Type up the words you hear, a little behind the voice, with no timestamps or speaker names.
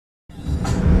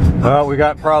Well, we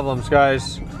got problems,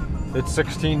 guys. It's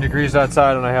 16 degrees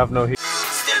outside and I have no heat.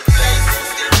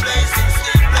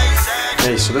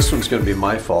 Hey, so this one's gonna be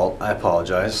my fault. I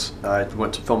apologize. I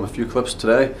went to film a few clips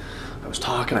today. I was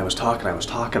talking.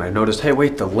 I noticed, hey,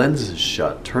 wait, the lens is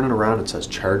shut. Turn it around, it says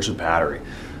charge the battery.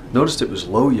 Noticed it was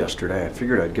low yesterday. I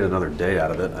figured I'd get another day out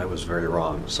of it. I was very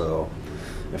wrong. So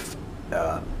if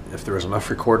there was enough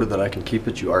recorded that I can keep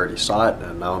it, you already saw it,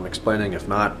 and now I'm explaining. If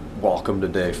not, welcome to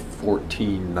day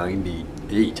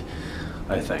 1498,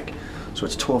 I think. So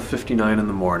it's 12:59 in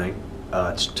the morning.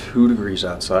 It's 2 degrees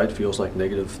outside, feels like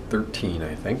 -13,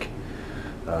 I think.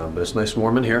 But it's nice and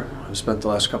warm in here. I spent the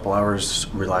last couple hours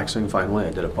relaxing finally.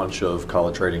 I did a bunch of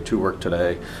College Writing 2 work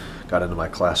today, got into my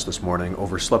class this morning,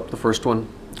 overslept the first one,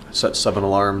 set 7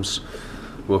 alarms,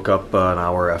 woke up an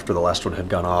hour after the last one had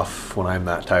gone off. When I'm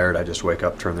that tired, I just wake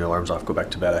up, turn the alarms off, go back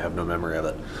to bed. I have no memory of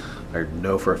it. I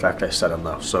know for a fact I set them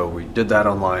though. So we did that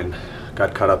online,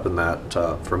 got caught up in that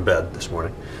from bed this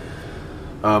morning.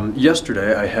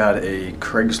 Yesterday I had a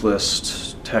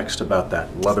Craigslist text about that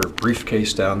leather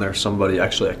briefcase down there. Somebody,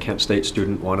 actually a Kent State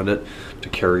student, wanted it to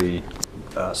carry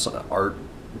art,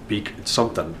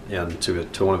 something into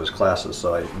one of his classes.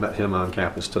 So I met him on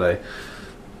campus today.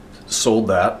 Sold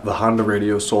that. The Honda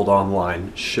radio sold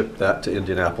online, shipped that to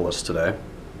Indianapolis today.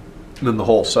 And then the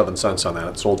whole 7 cents on that,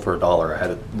 it sold for $1. I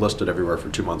had it listed everywhere for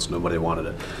 2 months, nobody wanted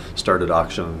it. Started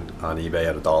auction on eBay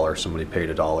at $1, somebody paid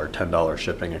 $1, $10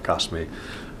 shipping. It cost me,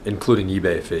 including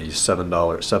eBay fees,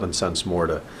 $7 cents more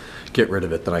to get rid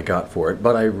of it than I got for it.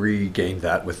 But I regained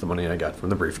that with the money I got from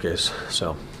the briefcase.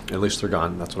 So at least they're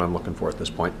gone. That's what I'm looking for at this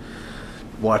point.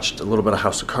 Watched a little bit of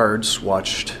House of Cards,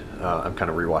 I'm kind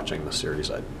of rewatching the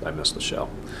series. I missed the show.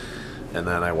 And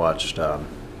then I watched,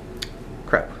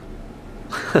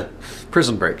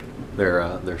 Prison Break.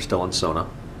 They're still in Sona.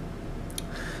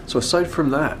 So aside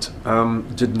from that,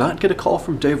 did not get a call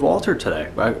from Dave Walter today.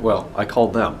 I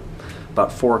called them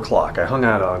about 4 o'clock. I hung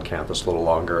out on campus a little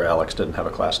longer. Alex didn't have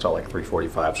a class till like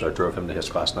 3:45, so I drove him to his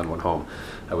class and then went home.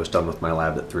 I was done with my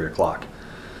lab at 3 o'clock.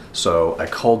 So I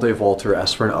called Dave Walter,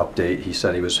 asked for an update. He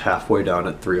said he was halfway done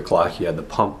at 3 o'clock. He had the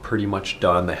pump pretty much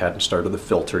done. They hadn't started the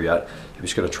filter yet. He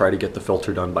was going to try to get the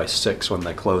filter done by 6 when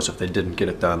they close. If they didn't get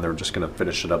it done, they were just going to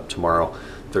finish it up tomorrow,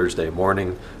 Thursday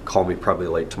morning. Call me probably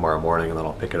late tomorrow morning, and then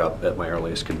I'll pick it up at my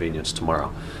earliest convenience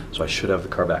tomorrow. So I should have the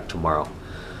car back tomorrow.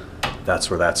 That's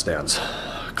where that stands.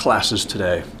 Classes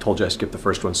today. Told you I skipped the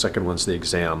first one. Second one's the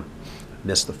exam.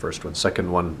 Missed the first one.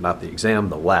 Second one, not the exam,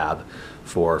 the lab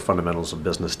for Fundamentals of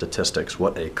Business Statistics.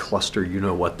 What a cluster, you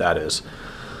know what that is.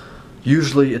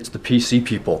 Usually it's the PC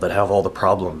people that have all the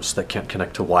problems, that can't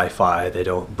connect to Wi-Fi, they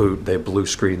don't boot, they blue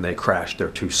screen, they crash, they're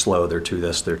too slow, they're too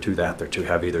this, they're too that, they're too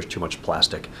heavy, there's too much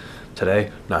plastic. Today,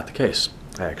 not the case.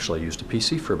 I actually used a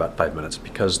PC for about 5 minutes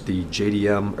because the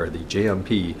JDM, or the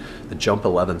JMP, the Jump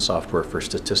 11 software for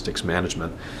statistics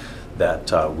management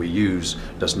that we use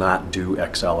does not do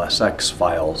XLSX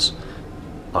files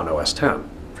on OS X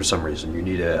for some reason. You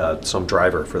need some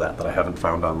driver for that I haven't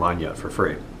found online yet for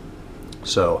free.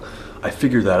 So I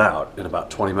figured that out in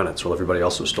about 20 minutes while everybody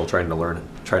else was still trying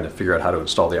to figure out how to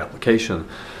install the application.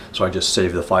 So I just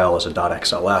saved the file as a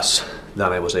 .xls.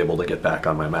 Then I was able to get back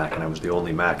on my Mac, and I was the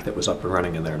only Mac that was up and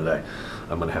running in there today.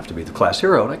 I'm going to have to be the class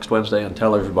hero next Wednesday and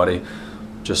tell everybody,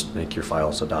 just make your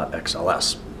files a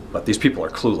 .xls. But these people are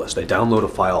clueless. They download a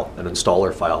file, an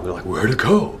installer file, and they're like, where to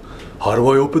go? How do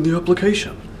I open the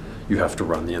application? You have to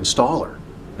run the installer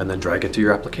and then drag it to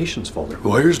your applications folder.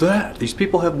 Where's that? These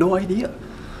people have no idea.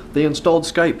 They installed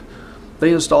Skype.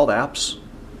 They installed apps.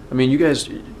 I mean, you guys,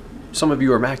 some of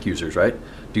you are Mac users, right?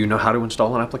 Do you know how to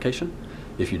install an application?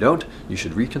 If you don't, you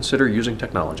should reconsider using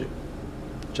technology.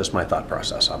 Just my thought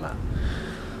process on that.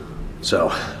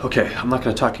 So, okay, I'm not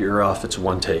going to talk your ear off. It's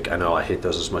one take. I know I hate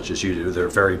those as much as you do. They're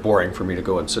very boring for me to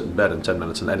go and sit in bed in 10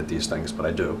 minutes and edit these things, but I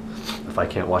do. If I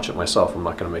can't watch it myself, I'm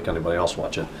not going to make anybody else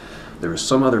watch it. There was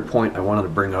some other point I wanted to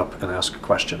bring up and ask a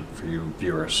question for you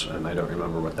viewers, and I don't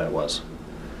remember what that was.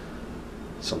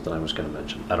 Something I was going to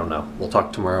mention. I don't know. We'll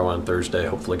talk tomorrow on Thursday.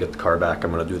 Hopefully get the car back.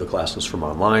 I'm going to do the classes from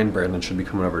online. Brandon should be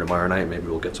coming over tomorrow night. Maybe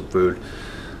we'll get some food,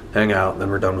 hang out, and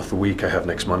then we're done with the week. I have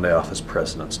next Monday off as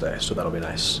President's Day, so that'll be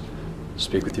nice.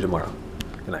 Speak with you tomorrow.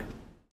 Good night.